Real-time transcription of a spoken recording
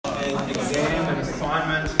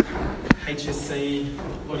HSC,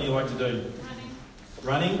 what do you like to do?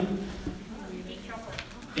 Running? Eat chocolate.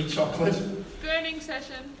 Eat chocolate? Burning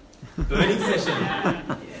session. Burning session?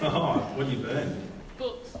 Oh, what do you burn?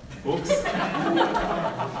 Books. Books?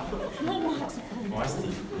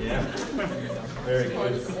 Feisty, yeah. Very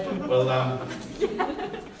good. Well,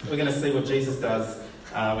 we're going to see what Jesus does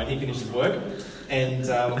when he finishes work. And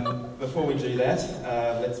before we do that,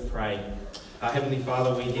 let's pray. Heavenly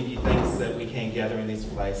Father, we give you thanks that we can gather in this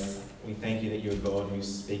place. We thank you that you're a God who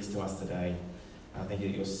speaks to us today. Thank you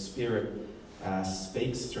that your Spirit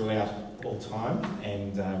speaks throughout all time.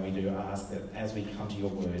 And we do ask that as we come to your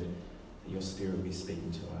word, that your Spirit will be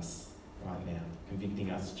speaking to us right now, convicting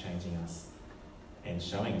us, changing us, and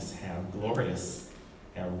showing us how glorious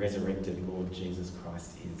our resurrected Lord Jesus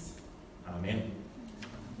Christ is. Amen.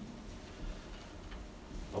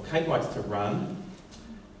 Well, Kate likes to run,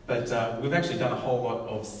 but we've actually done a whole lot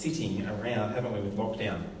of sitting around, haven't we, with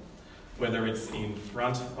lockdown? Whether it's in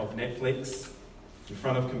front of Netflix, in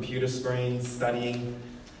front of computer screens, studying.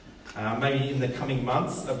 Maybe in the coming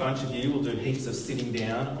months, a bunch of you will do heaps of sitting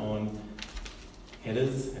down on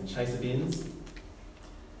headers and chaser bins.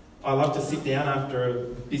 I love to sit down after a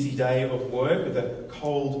busy day of work with a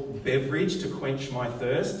cold beverage to quench my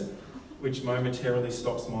thirst, which momentarily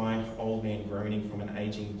stops my old man groaning from an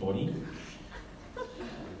ageing body.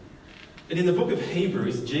 And in the book of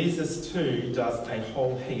Hebrews, Jesus too does a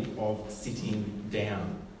whole heap of sitting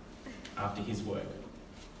down after his work.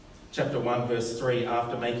 Chapter 1, verse 3,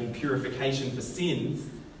 after making purification for sins,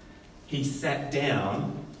 he sat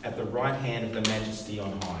down at the right hand of the Majesty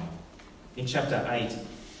on high. In chapter 8,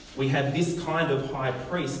 we have this kind of high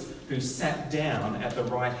priest who sat down at the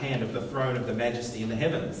right hand of the throne of the Majesty in the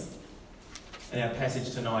heavens. And our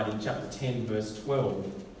passage tonight in chapter 10, verse 12.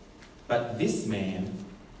 But this man,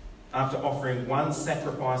 after offering one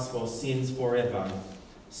sacrifice for sins forever,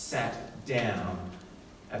 sat down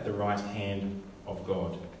at the right hand of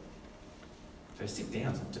God. So sit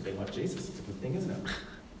down to be like Jesus. It's a good thing, isn't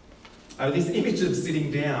it? This image of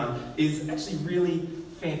sitting down is actually really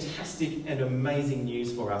fantastic and amazing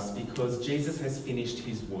news for us because Jesus has finished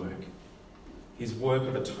his work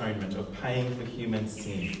of atonement, of paying for human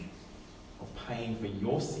sin, of paying for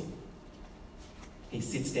your sin. He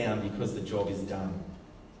sits down because the job is done.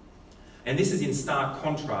 And this is in stark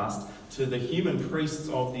contrast to the human priests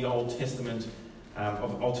of the Old Testament,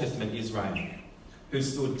 Israel, who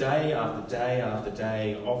stood day after day after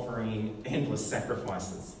day offering endless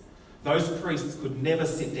sacrifices. Those priests could never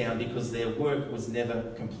sit down because their work was never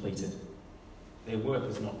completed. Their work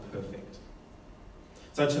was not perfect.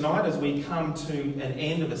 So tonight, as we come to an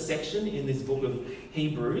end of a section in this book of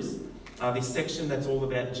Hebrews, this section that's all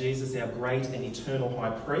about Jesus, our great and eternal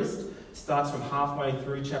high priest, starts from halfway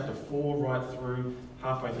through chapter 4 right through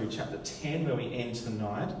halfway through chapter 10 where we end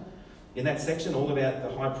tonight. In that section, all about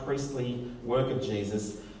the high priestly work of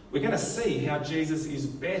Jesus, we're going to see how Jesus is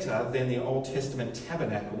better than the Old Testament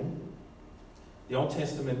tabernacle, the Old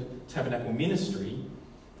Testament tabernacle ministry,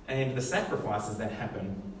 and the sacrifices that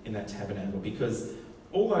happen in that tabernacle, because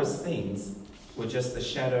all those things were just the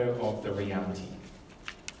shadow of the reality.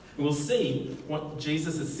 We'll see what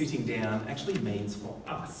Jesus is sitting down actually means for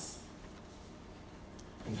us.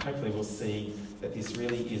 And hopefully we'll see that this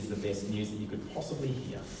really is the best news that you could possibly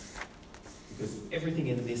hear. Because everything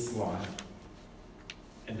in this life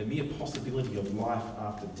and the mere possibility of life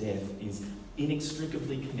after death is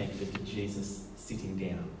inextricably connected to Jesus sitting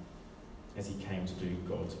down as he came to do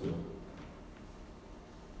God's will.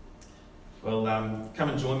 Well, come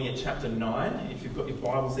and join me at chapter 9. If you've got your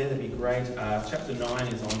Bibles there, that'd be great. Chapter 9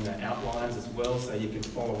 is on the outlines as well, so you can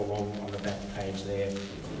follow along on the back page there.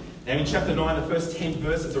 Now in chapter 9, the first 10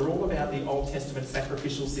 verses are all about the Old Testament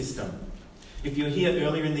sacrificial system. If you were here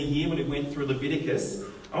earlier in the year when we went through Leviticus,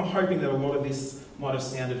 I'm hoping that a lot of this might have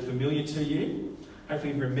sounded familiar to you.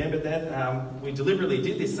 Hopefully you've remembered that. We deliberately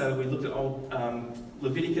did this so we looked at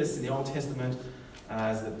Leviticus in the Old Testament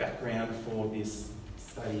as the background for this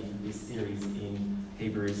study, this series in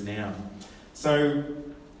Hebrews now. So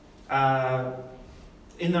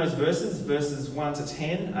in those verses 1 to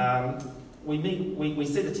 10, we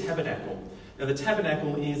see the tabernacle. Now the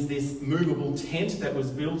tabernacle is this movable tent that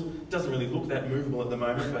was built. It doesn't really look that movable at the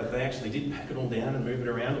moment, but they actually did pack it all down and move it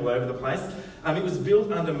around all over the place. It was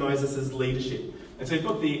built under Moses' leadership. And so you've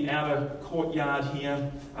got the outer courtyard here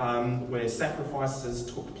where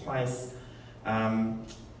sacrifices took place.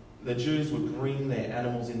 The Jews would bring their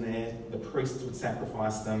animals in there. The priests would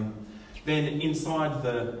sacrifice them. Then inside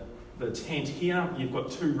the tent here, you've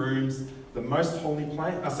got two rooms. The most holy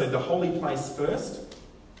place, so the holy place first.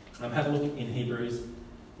 Have a look in Hebrews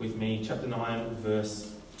with me, chapter 9,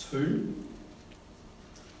 verse 2.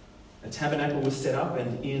 A tabernacle was set up,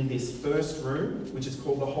 and in this first room, which is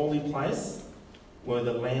called the holy place, were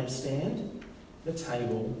the lampstand, the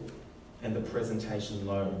table, and the presentation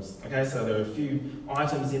loaves. Okay, so there are a few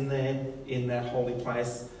items in there, in that holy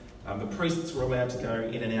place. The priests were allowed to go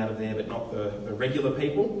in and out of there, but not the regular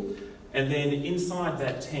people. And then inside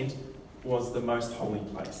that tent was the most holy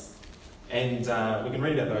place. And we can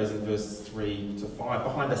read about those in verses 3 to 5.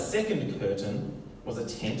 Behind the second curtain was a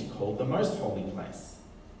tent called the most holy place.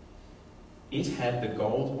 It had the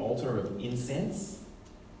gold altar of incense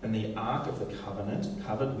and the Ark of the Covenant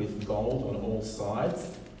covered with gold on all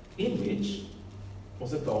sides, in which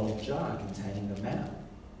was a gold jar containing the manna,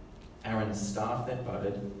 Aaron's staff that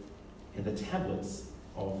budded, and the tablets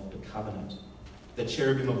of the covenant. The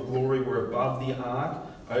cherubim of glory were above the ark,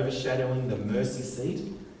 overshadowing the mercy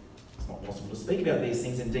seat. It's not possible to speak about these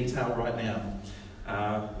things in detail right now.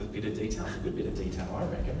 A bit of detail, a good bit of detail, I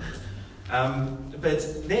reckon.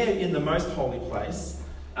 But there in the most holy place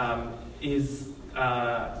is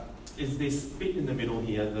this bit in the middle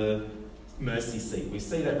here, the mercy seat. We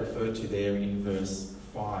see that referred to there in verse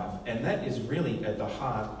 5. And that is really at the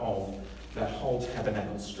heart of that whole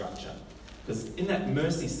tabernacle structure. Because in that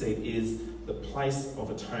mercy seat is the place of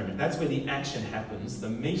atonement. That's where the action happens, the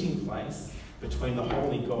meeting place between the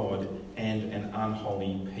holy God and an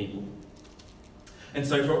unholy people. And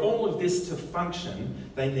so for all of this to function,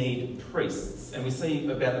 they need priests. And we see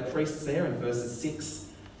about the priests there in verses 6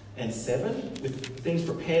 and 7. With things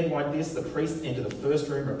prepared like this, the priests enter the first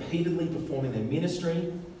room repeatedly performing their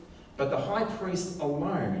ministry. But the high priest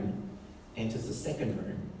alone enters the second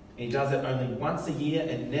room. And he does it only once a year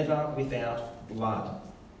and never without blood.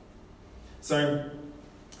 So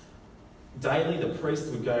daily the priest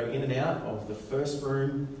would go in and out of the first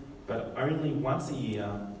room, but only once a year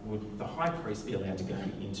would the high priest be allowed to go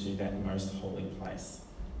into that most holy place.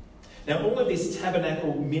 Now all of this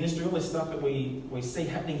tabernacle ministry, all this stuff that we see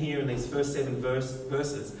happening here in these first 7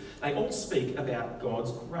 verses, they all speak about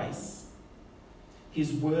God's grace.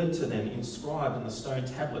 His word to them inscribed in the stone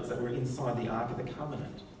tablets that were inside the Ark of the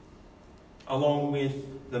Covenant, along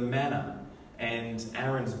with the manna and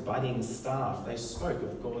Aaron's budding staff. They spoke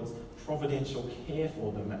of God's providential care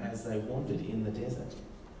for them as they wandered in the desert.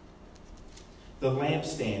 The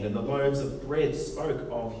lampstand and the loaves of bread spoke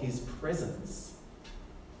of his presence.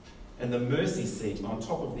 And the mercy seat on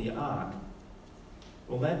top of the ark,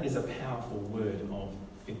 well, that is a powerful word of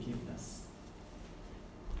forgiveness.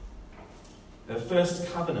 The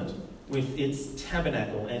first covenant, with its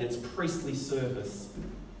tabernacle and its priestly service,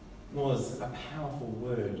 was a powerful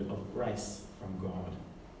word of grace from God.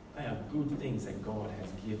 They are good things that God has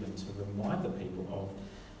given to remind the people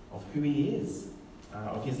of who he is,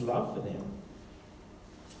 of his love for them.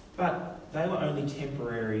 But they were only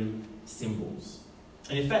temporary symbols.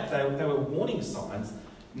 And in fact, they were warning signs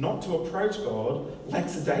not to approach God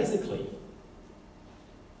lackadaisically.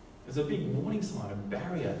 There's a big warning sign, a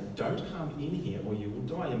barrier. Don't come in here or you will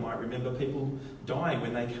die. You might remember people dying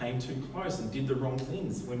when they came too close and did the wrong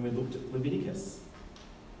things when we looked at Leviticus.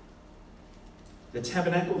 The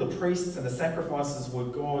tabernacle, the priests and the sacrifices were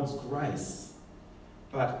God's grace,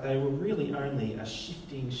 but they were really only a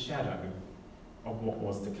shifting shadow of what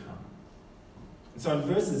was to come. And so in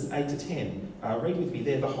verses 8 to 10, read with me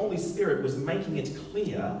there, the Holy Spirit was making it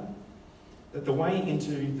clear that the way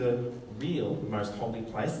into the real most holy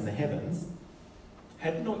place in the heavens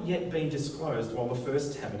had not yet been disclosed while the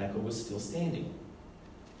first tabernacle was still standing.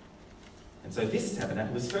 And so this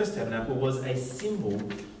first tabernacle, was a symbol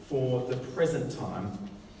for the present time,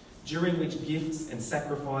 during which gifts and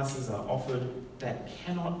sacrifices are offered that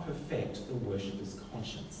cannot perfect the worshipper's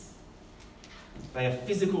conscience. They are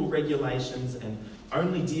physical regulations and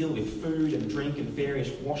only deal with food and drink and various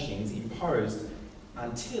washings imposed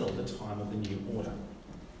until the time of the new order.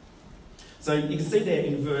 So you can see there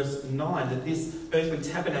in verse 9 that this earthly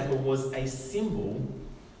tabernacle was a symbol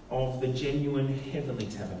of the genuine heavenly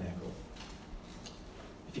tabernacle.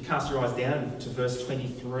 If you cast your eyes down to verse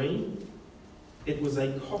 23, it was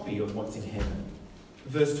a copy of what's in heaven.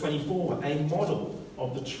 Verse 24, a model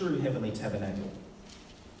of the true heavenly tabernacle.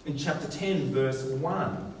 In chapter 10, verse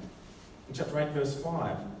 1, in chapter 8, verse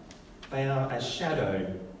 5, they are a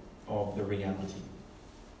shadow of the reality.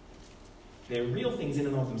 They're real things in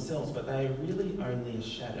and of themselves, but they are really only a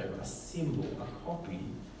shadow, a symbol, a copy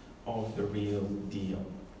of the real deal.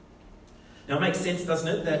 Now it makes sense, doesn't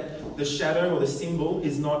it, that the shadow or the symbol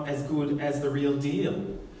is not as good as the real deal.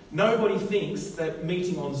 Nobody thinks that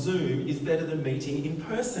meeting on Zoom is better than meeting in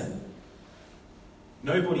person.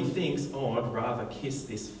 Nobody thinks, oh, I'd rather kiss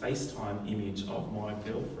this FaceTime image of my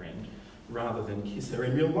girlfriend rather than kiss her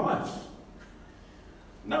in real life.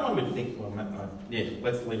 No one would think, well, yeah,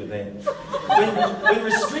 let's leave it there. When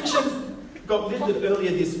restrictions got lifted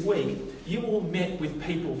earlier this week, you all met with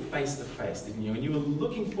people face to face, didn't you? And you were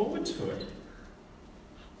looking forward to it.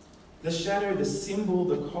 The shadow, the symbol,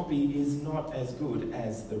 the copy is not as good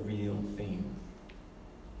as the real thing.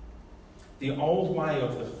 The old way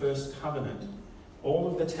of the first covenant, all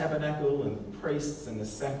of the tabernacle and the priests and the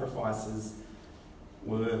sacrifices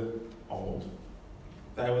were old.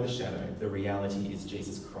 They were the shadow. The reality is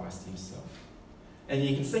Jesus Christ himself. And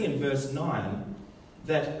you can see in verse 9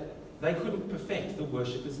 that they couldn't perfect the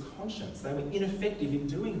worshipper's conscience. They were ineffective in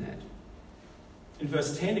doing that. In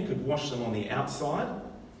verse 10, it could wash them on the outside.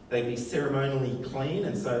 They'd be ceremonially clean,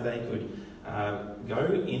 and so they could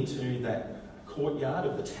go into that courtyard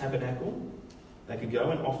of the tabernacle. They could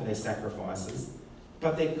go and offer their sacrifices.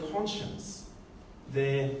 But their conscience,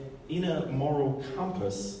 their inner moral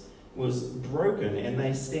compass, was broken, and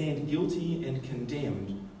they stand guilty and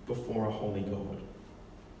condemned before a holy God.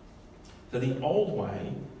 So the old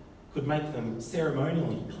way could make them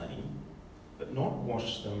ceremonially clean, but not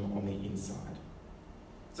wash them on the inside.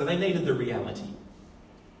 So they needed the reality.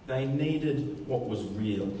 They needed what was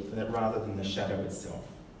real, rather than the shadow itself.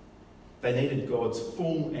 They needed God's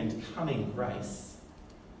full and cunning grace,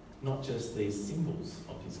 not just these symbols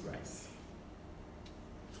of his grace.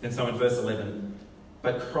 And so in verse 11,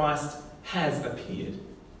 but Christ has appeared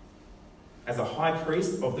as a high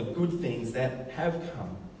priest of the good things that have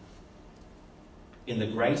come. In the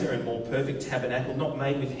greater and more perfect tabernacle, not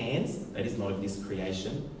made with hands, that is not of this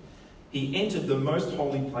creation, he entered the most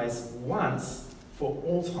holy place once for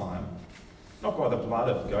all time, not by the blood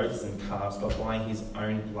of goats and calves, but by his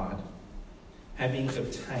own blood, having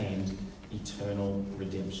obtained eternal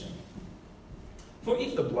redemption. For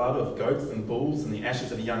if the blood of goats and bulls and the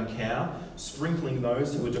ashes of a young cow, sprinkling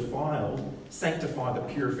those who were defiled, sanctify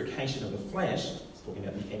the purification of the flesh, it's talking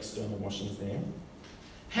about the external washings there,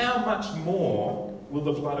 how much more will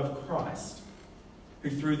the blood of Christ,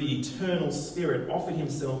 who through the eternal Spirit offered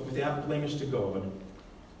himself without blemish to God,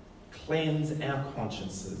 cleanse our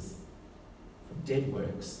consciences from dead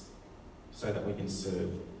works so that we can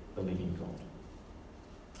serve the living God?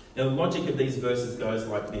 Now, the logic of these verses goes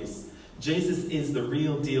like this. Jesus is the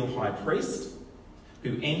real deal high priest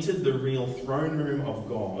who entered the real throne room of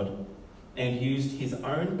God and used his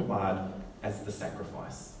own blood as the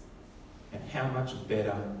sacrifice. And how much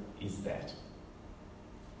better is that?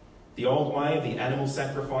 The old way of the animal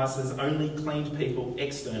sacrifices only cleaned people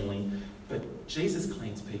externally, but Jesus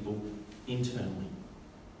cleans people internally.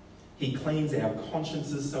 He cleans our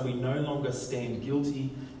consciences so we no longer stand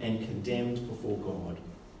guilty and condemned before God.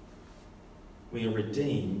 We are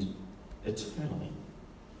redeemed eternally.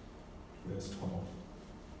 Verse 12.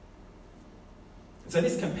 And so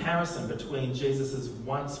this comparison between Jesus'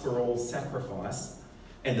 once-for-all sacrifice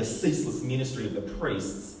and the ceaseless ministry of the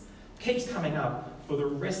priests keeps coming up for the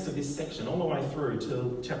rest of this section, all the way through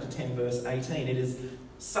till chapter 10, verse 18. It is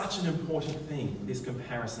such an important thing, this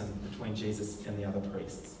comparison between Jesus and the other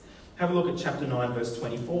priests. Have a look at chapter 9, verse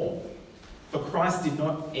 24. For Christ did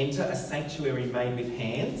not enter a sanctuary made with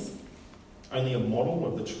hands, only a model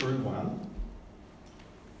of the true one,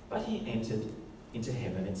 but he entered into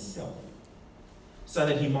heaven itself, so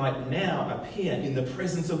that he might now appear in the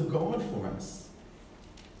presence of God for us.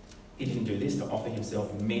 He didn't do this to offer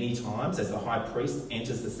himself many times, as the high priest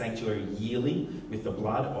enters the sanctuary yearly with the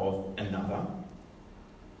blood of another.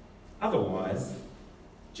 Otherwise,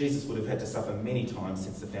 Jesus would have had to suffer many times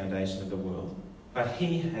since the foundation of the world. But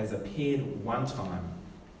he has appeared one time,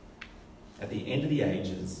 at the end of the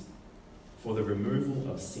ages, for the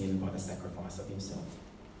removal of sin by the sacrifice of himself.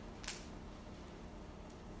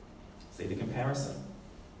 See the comparison.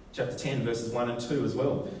 Chapter 10, verses 1 and 2 as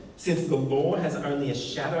well. Since the law has only a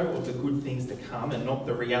shadow of the good things to come and not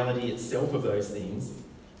the reality itself of those things,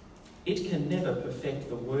 it can never perfect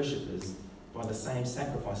the worshippers by the same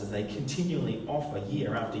sacrifices they continually offer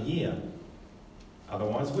year after year.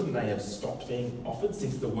 Otherwise, wouldn't they have stopped being offered,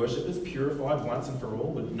 since the worshippers, purified once and for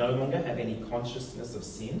all, would no longer have any consciousness of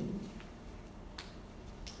sin?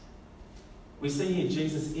 We see here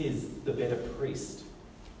Jesus is the better priest.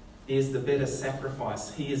 He is the better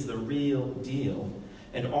sacrifice. He is the real deal,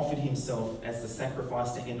 and offered himself as the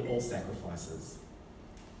sacrifice to end all sacrifices.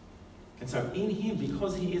 And so in him,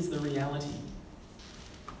 because he is the reality,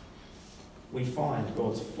 we find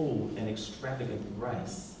God's full and extravagant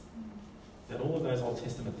grace that all of those Old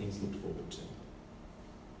Testament things looked forward to.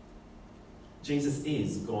 Jesus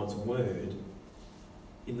is God's word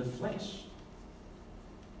in the flesh,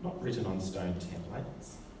 not written on stone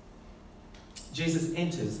templates. Jesus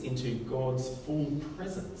enters into God's full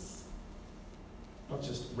presence, not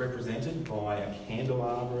just represented by a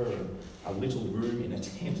candelabra or a little room in a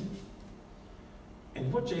tent.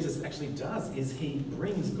 And what Jesus actually does is he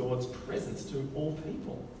brings God's presence to all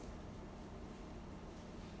people.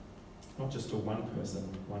 Not just to one person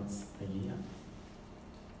once a year.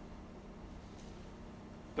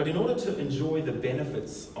 But in order to enjoy the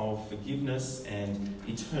benefits of forgiveness and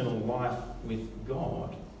eternal life with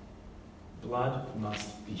God, blood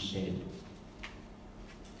must be shed.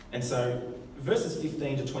 And so, verses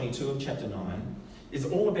 15 to 22 of chapter 9 is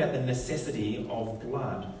all about the necessity of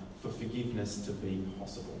blood for forgiveness to be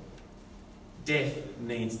possible. Death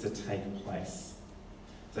needs to take place.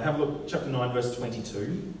 So have a look, chapter 9, verse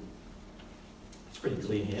 22. It's pretty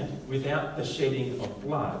clear here. Without the shedding of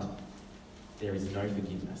blood, there is no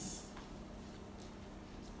forgiveness.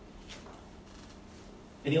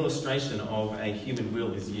 An illustration of a human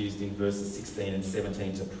will is used in verses 16 and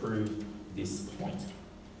 17 to prove this point.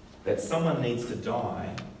 That someone needs to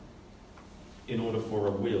die in order for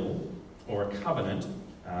a will or a covenant.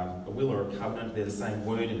 A will or a covenant, they're the same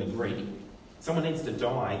word in the Greek. Someone needs to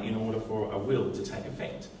die in order for a will to take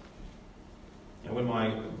effect. Now, when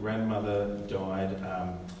my grandmother died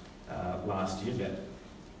last year,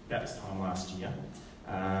 about this time last year,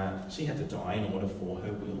 she had to die in order for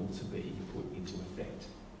her will to be put into effect.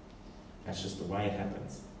 That's just the way it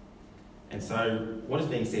happens. And so what is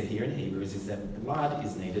being said here in Hebrews is that blood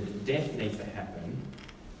is needed, death needs to happen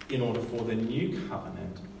in order for the new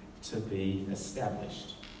covenant to be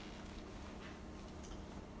established.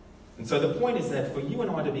 And so the point is that for you and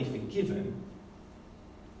I to be forgiven,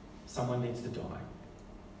 someone needs to die.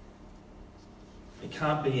 It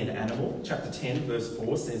can't be an animal. Chapter 10, verse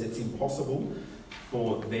 4 says it's impossible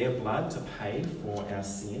for their blood to pay for our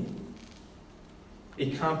sin.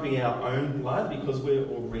 It can't be our own blood because we're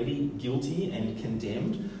already guilty and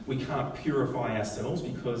condemned. We can't purify ourselves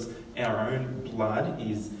because our own blood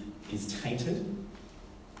is tainted.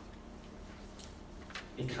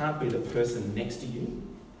 It can't be the person next to you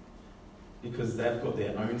because they've got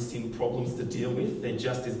their own sin problems to deal with. They're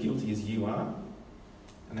just as guilty as you are.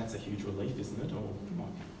 And that's a huge relief, isn't it? Or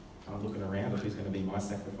kind of looking around at who's going to be my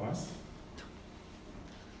sacrifice.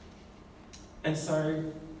 And so,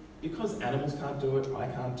 because animals can't do it, I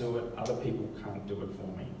can't do it, other people can't do it for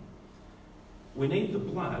me, we need the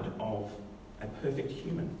blood of a perfect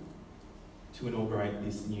human to inaugurate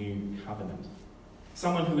this new covenant.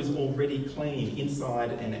 Someone who is already clean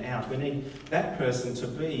inside and out. We need that person to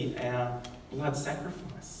be our blood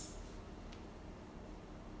sacrifice.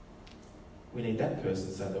 We need that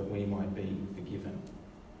person so that we might be forgiven.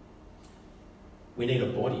 We need a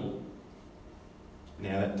body.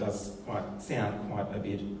 Now that does sound quite a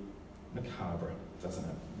bit macabre, doesn't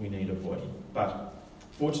it? We need a body. But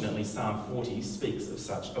fortunately, Psalm 40 speaks of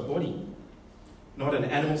such a body. Not an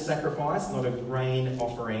animal sacrifice, not a grain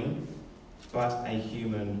offering, but a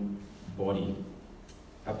human body.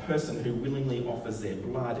 A person who willingly offers their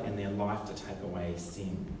blood and their life to take away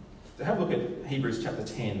sin. So have a look at Hebrews chapter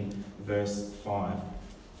 10, verse 5.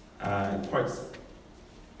 It quotes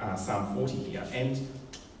Psalm 40 here. And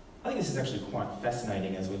I think this is actually quite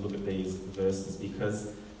fascinating as we look at these verses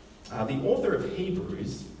because the author of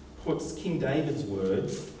Hebrews puts King David's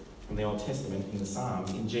words from the Old Testament in the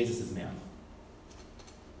Psalms in Jesus' mouth.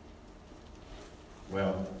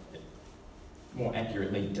 Well, more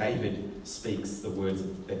accurately, David speaks the words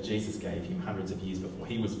that Jesus gave him hundreds of years before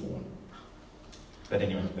he was born. But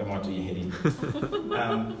anyway, that might do your head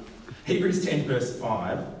in. Hebrews 10 verse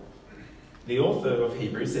 5, the author of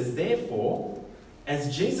Hebrews says, "Therefore,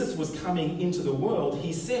 as Jesus was coming into the world,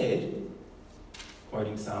 he said,"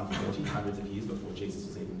 quoting Psalm 40, hundreds of years before Jesus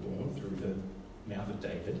was even born, through the mouth of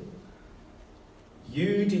David,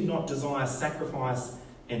 "You did not desire sacrifice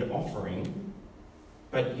and offering,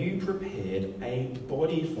 but you prepared a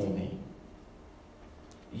body for me.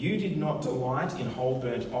 You did not delight in whole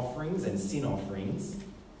burnt offerings and sin offerings.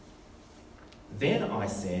 Then I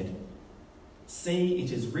said, see,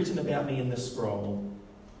 it is written about me in the scroll,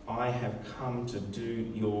 I have come to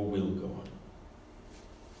do your will, God."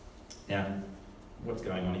 Now, what's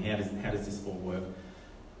going on here? How does this all work?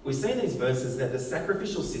 We see in these verses that the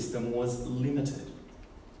sacrificial system was limited.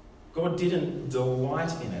 God didn't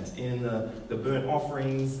delight in it, in the burnt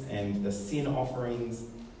offerings and the sin offerings,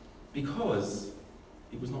 because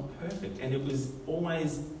it was not perfect, and it was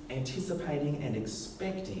always anticipating and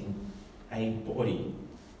expecting a body.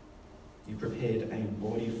 You prepared a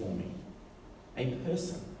body for me, a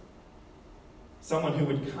person, someone who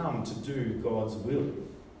would come to do God's will.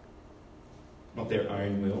 Not their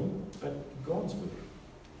own will, but God's will.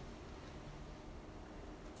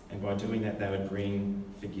 And by doing that, they would bring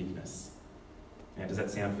forgiveness. Now, does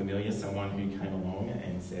that sound familiar? Someone who came along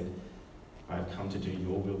and said, I have come to do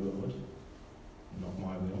your will, God, not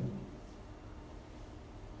my will.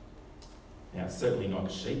 Now, it's certainly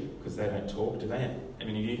not sheep, because they don't talk, do they? I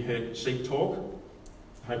mean, have you heard sheep talk?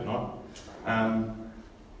 I hope not.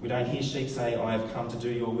 We don't hear sheep say, I have come to do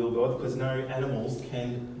your will, God, because no animals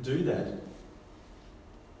can do that.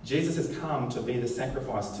 Jesus has come to be the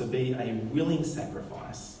sacrifice, to be a willing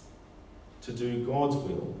sacrifice, to do God's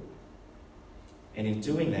will. And in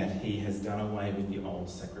doing that, he has done away with the old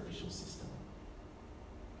sacrificial system.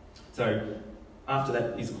 So, after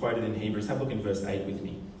that is quoted in Hebrews, have a look in verse 8 with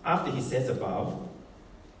me. After he says above,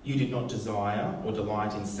 you did not desire or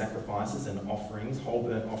delight in sacrifices and offerings, whole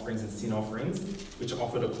burnt offerings and sin offerings, which are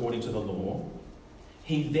offered according to the law.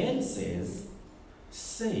 He then says,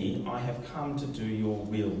 see, I have come to do your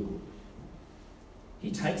will. He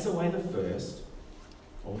takes away the first,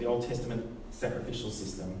 or the Old Testament sacrificial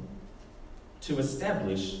system, to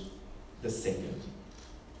establish the second.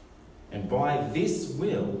 And by this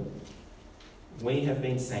will, we have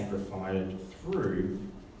been sanctified through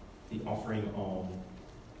the offering of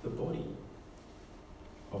the body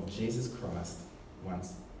of Jesus Christ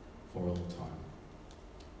once for all time.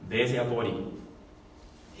 There's our body,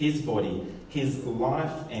 his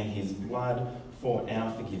life and his blood for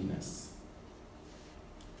our forgiveness.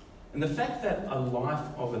 And the fact that a life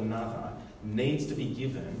of another needs to be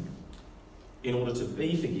given in order to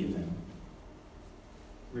be forgiven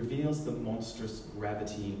reveals the monstrous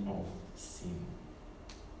gravity of sin.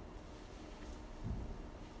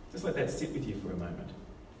 Just let that sit with you for a moment.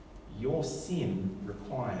 Your sin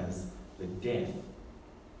requires the death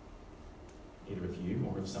either of you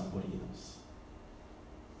or of somebody else.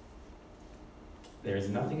 There is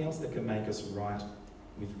nothing else that can make us right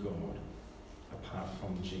with God apart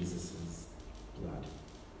from Jesus' blood.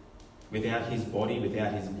 Without his body,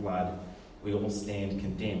 without his blood, we all stand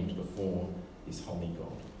condemned before this holy God.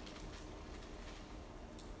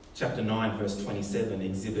 Chapter 9, verse 27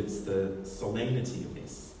 exhibits the solemnity of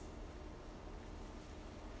this.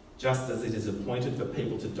 Just as it is appointed for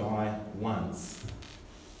people to die once,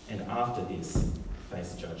 and after this,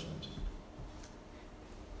 face judgment.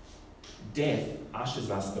 Death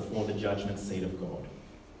ushers us before the judgment seat of God.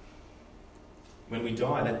 When we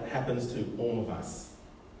die, that happens to all of us.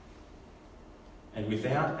 And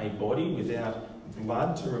without a body, without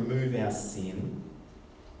blood to remove our sin,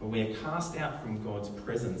 we are cast out from God's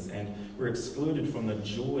presence and we're excluded from the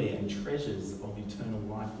joy and treasures of eternal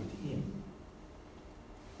life with him.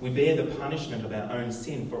 We bear the punishment of our own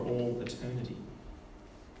sin for all eternity.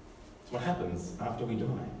 It's what happens after we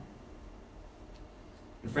die.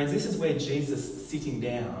 And friends, this is where Jesus sitting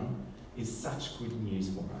down is such good news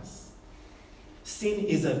for us. Sin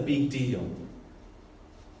is a big deal,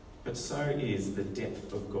 but so is the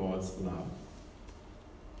depth of God's love.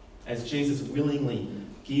 As Jesus willingly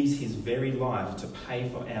gives his very life to pay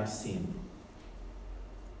for our sin,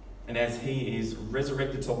 and as he is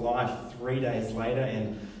resurrected to life 3 days later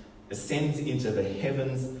and ascends into the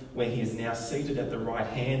heavens where he is now seated at the right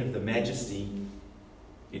hand of the Majesty,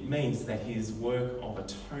 it means that his work of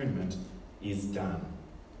atonement is done.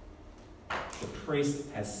 The priest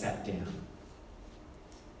has sat down.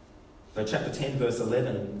 So chapter 10 verse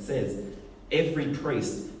 11 says, every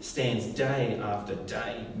priest stands day after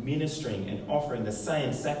day ministering and offering the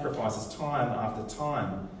same sacrifices time after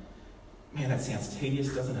time. Man, that sounds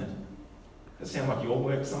tedious, doesn't it? Does it sound like your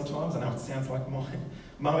work sometimes? I know it sounds like mine.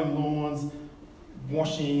 Mowing lawns,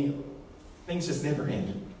 washing, things just never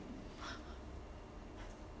end.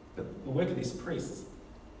 But the work of these priests,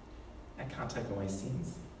 that can't take away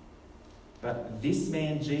sins. But this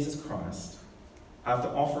man, Jesus Christ, after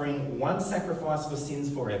offering one sacrifice for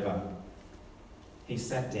sins forever, he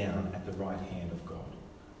sat down at the right hand of God.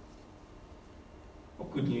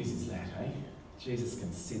 What good news is that, eh? Jesus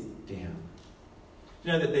can sit down.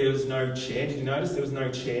 You know that there was no chair? Did you notice there was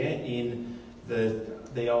no chair in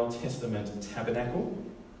the Old Testament tabernacle?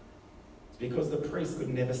 It's because the priest could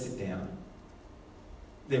never sit down.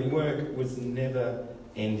 Their work was never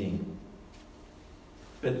ending.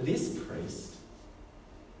 But this priest,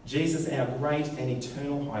 Jesus, our great and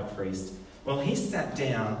eternal high priest, well, he sat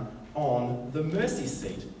down on the mercy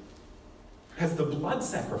seat as the blood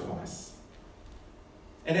sacrifice.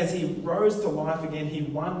 And as he rose to life again, he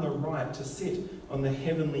won the right to sit on the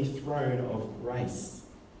heavenly throne of grace.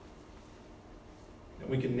 That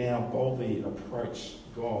we can now boldly approach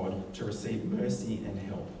God to receive mercy and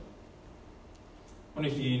help. I wonder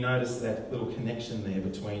if you notice that little connection there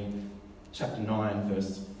between chapter 9,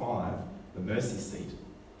 verse 5, the mercy seat,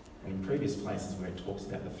 and in previous places where it talks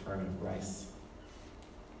about the throne of grace.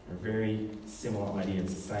 They're very similar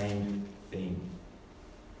ideas, the same thing.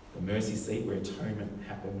 The mercy seat where atonement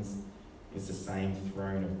happens is the same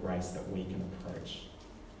throne of grace that we can approach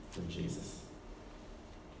through Jesus.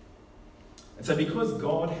 And so because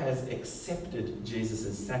God has accepted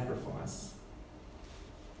Jesus' sacrifice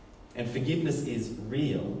and forgiveness is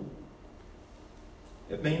real,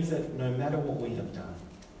 it means that no matter what we have done,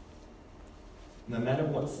 no matter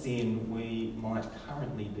what sin we might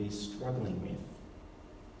currently be struggling with,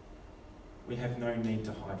 we have no need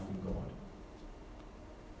to hide from God.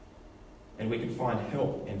 And we can find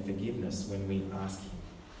help and forgiveness when we ask Him,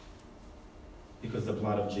 because the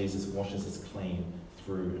blood of Jesus washes us clean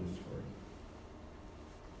through and through.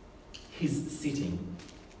 His sitting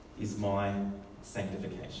is my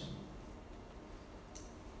sanctification.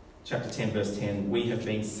 Chapter 10, verse 10, we have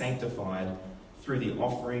been sanctified through the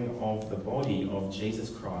offering of the body of Jesus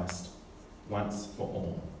Christ once for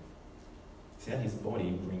all. See how His body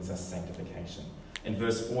brings us sanctification. In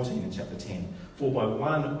verse 14 in chapter 10, for by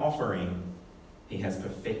one offering He has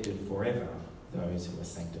perfected forever those who are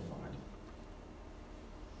sanctified.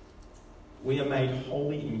 We are made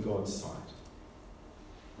holy in God's sight.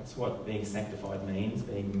 That's what being sanctified means,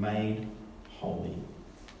 being made holy.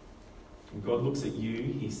 When God looks at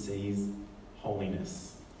you, He sees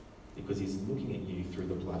holiness because He's looking at you through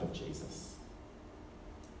the blood of Jesus.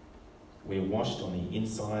 We're washed on the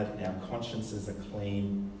inside and our consciences are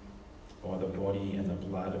clean by the body and the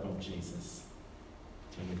blood of Jesus.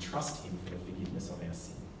 And we trust Him for the forgiveness of our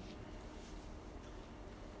sin.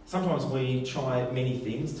 Sometimes we try many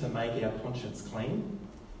things to make our conscience clean,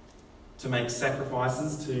 to make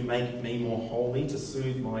sacrifices to make me more holy, to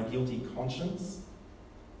soothe my guilty conscience.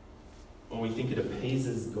 Or we think it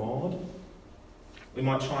appeases God. We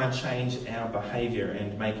might try and change our behaviour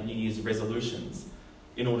and make New Year's resolutions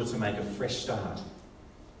in order to make a fresh start.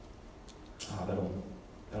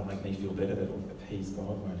 That'll make me feel better, that'll appease God,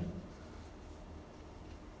 won't it?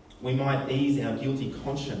 We might ease our guilty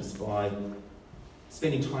conscience by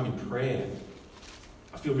spending time in prayer.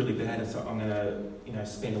 I feel really bad, and so I'm going to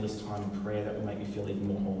spend all this time in prayer. That will make me feel even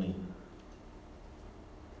more holy.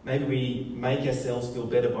 Maybe we make ourselves feel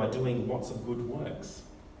better by doing lots of good works.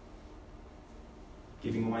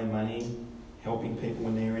 Giving away money, helping people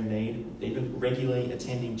when they're in need, even regularly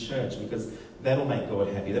attending church, because that'll make God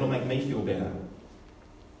happy. That'll make me feel better.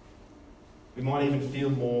 We might even feel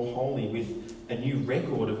more holy with a new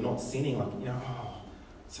record of not sinning, like,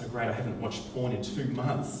 so great, I haven't watched porn in 2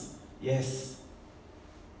 months. Yes.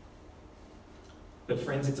 But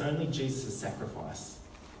friends, it's only Jesus' sacrifice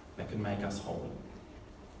that can make us holy,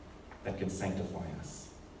 that can sanctify us.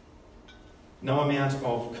 No amount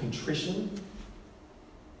of contrition,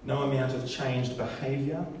 no amount of changed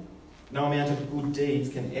behaviour, no amount of good deeds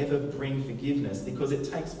can ever bring forgiveness, because it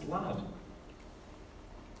takes blood.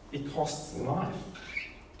 It costs life,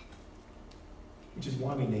 which is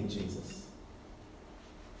why we need Jesus.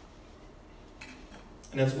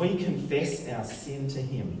 And as we confess our sin to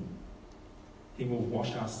Him, He will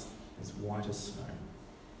wash us as white as snow.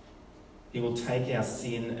 He will take our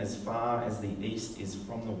sin as far as the east is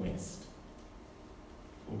from the west,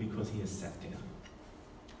 all because He has sat down.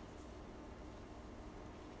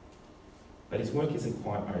 But His work isn't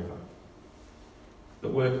quite over. The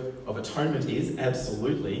work of atonement is,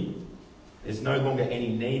 absolutely. There's no longer any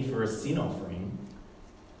need for a sin offering.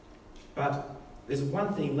 But there's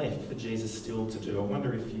one thing left for Jesus still to do. I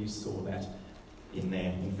wonder if you saw that in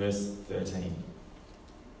there, in verse 13.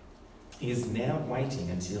 He is now waiting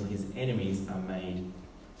until His enemies are made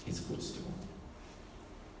His footstool.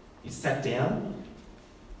 He's sat down,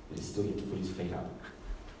 but He's still yet to put His feet up.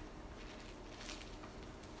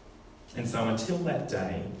 And so until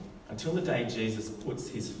the day Jesus puts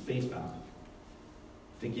His feet up,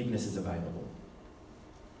 forgiveness is available.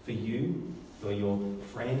 For you, for your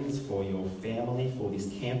friends, for your family, for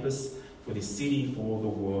this campus, for this city, for the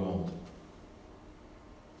world.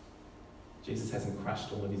 Jesus hasn't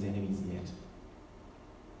crushed all of His enemies yet,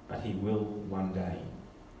 but He will one day.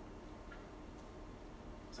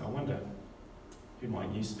 So I wonder, who might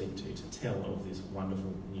you speak to tell of this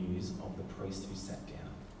wonderful news of the priest who sat down?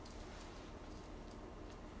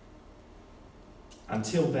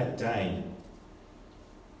 Until that day,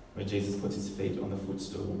 where Jesus puts His feet on the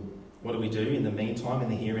footstool, what do we do in the meantime, in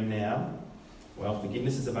the here and now? Well,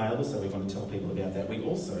 forgiveness is available, so we want to tell people about that. We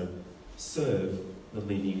also serve the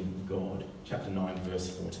living God. Chapter 9, verse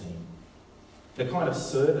 14. The kind of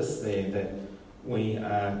service there that we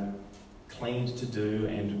are cleaned to do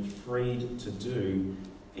and freed to do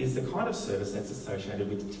is the kind of service that's associated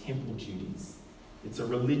with temple duties. It's a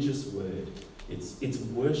religious word. It's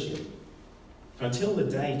worship. Until the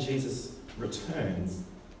day Jesus returns,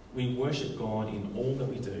 we worship God in all that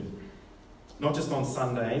we do. Not just on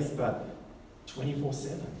Sundays, but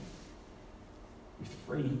 24/7, with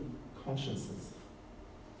free consciences.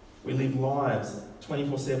 We live lives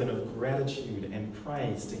 24/7 of gratitude and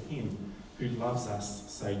praise to Him who loves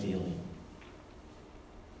us so dearly.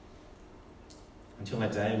 Until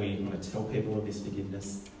that day, we want to tell people of this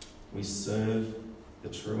forgiveness. We serve the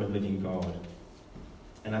true and living God.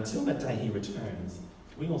 And until that day He returns,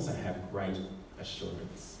 we also have great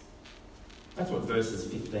assurance. That's what verses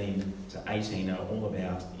 15 to 18 are all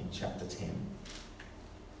about in chapter 10.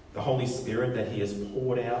 The Holy Spirit that He has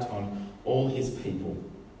poured out on all His people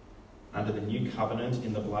under the new covenant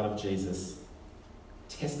in the blood of Jesus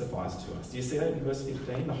testifies to us. Do you see that in verse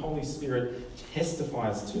 15? The Holy Spirit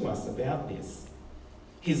testifies to us about this.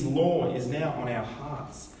 His law is now on our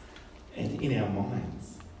hearts and in our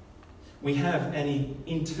minds. We have an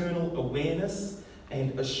internal awareness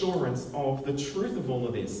and assurance of the truth of all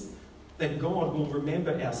of this, that God will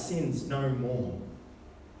remember our sins no more.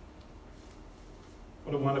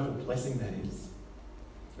 What a wonderful blessing that is.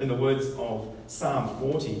 In the words of Psalm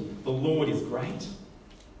 40, the Lord is great.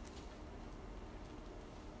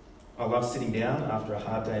 I love sitting down after a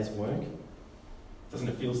hard day's work. Doesn't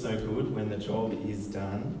it feel so good when the job is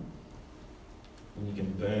done? And you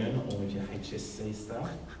can burn all of your HSC stuff?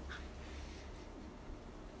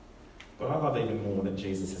 But I love even more that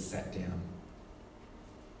Jesus has sat down,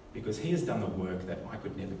 because He has done the work that I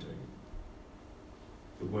could never do.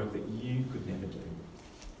 The work that you could never do.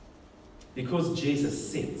 Because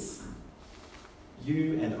Jesus sits,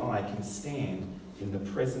 you and I can stand in the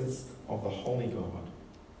presence of the Holy God.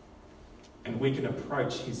 And we can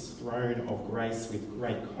approach His throne of grace with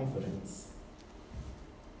great confidence,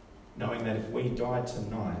 knowing that if we died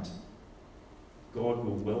tonight, God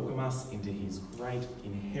will welcome us into His great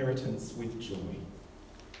inheritance with joy.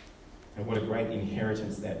 And what a great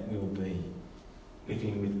inheritance that will be,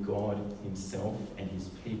 living with God Himself and His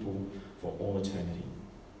people for all eternity.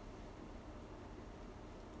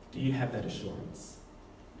 Do you have that assurance?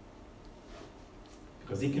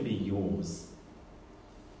 Because it can be yours,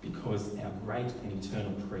 because our great and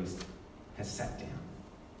eternal priest has sat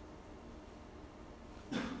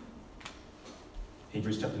down.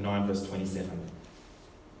 Hebrews chapter 9, verse 27.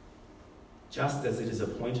 Just as it is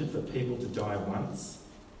appointed for people to die once,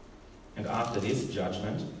 and after this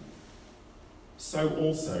judgment, so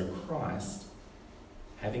also Christ,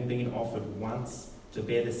 having been offered once to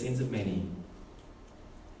bear the sins of many,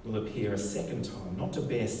 will appear a second time, not to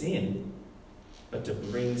bear sin, but to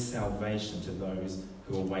bring salvation to those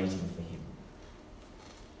who are waiting for Him.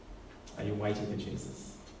 Are you waiting for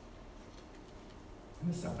Jesus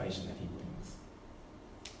and the salvation that He brings?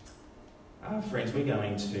 Friends, we're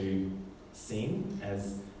going to sing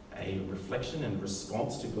as a reflection and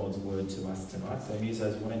response to God's word to us tonight. So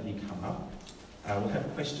musos, why don't you come up? We'll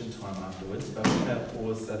have question time afterwards, but we're going to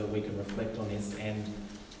pause so that we can reflect on this. And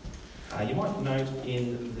you might note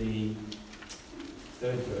in the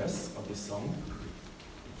third verse of this song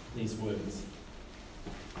these words.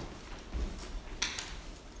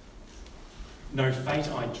 No fate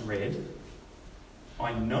I dread,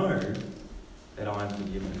 I know that I am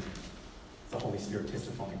forgiven. It's the Holy Spirit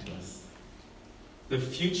testifying to us. The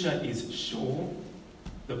future is sure,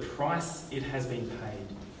 the price it has been paid.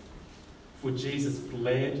 For Jesus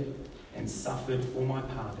bled and suffered for my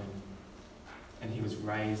pardon, and He was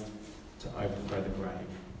raised to overthrow the grave.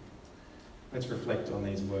 Let's reflect on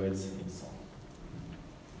these words in song.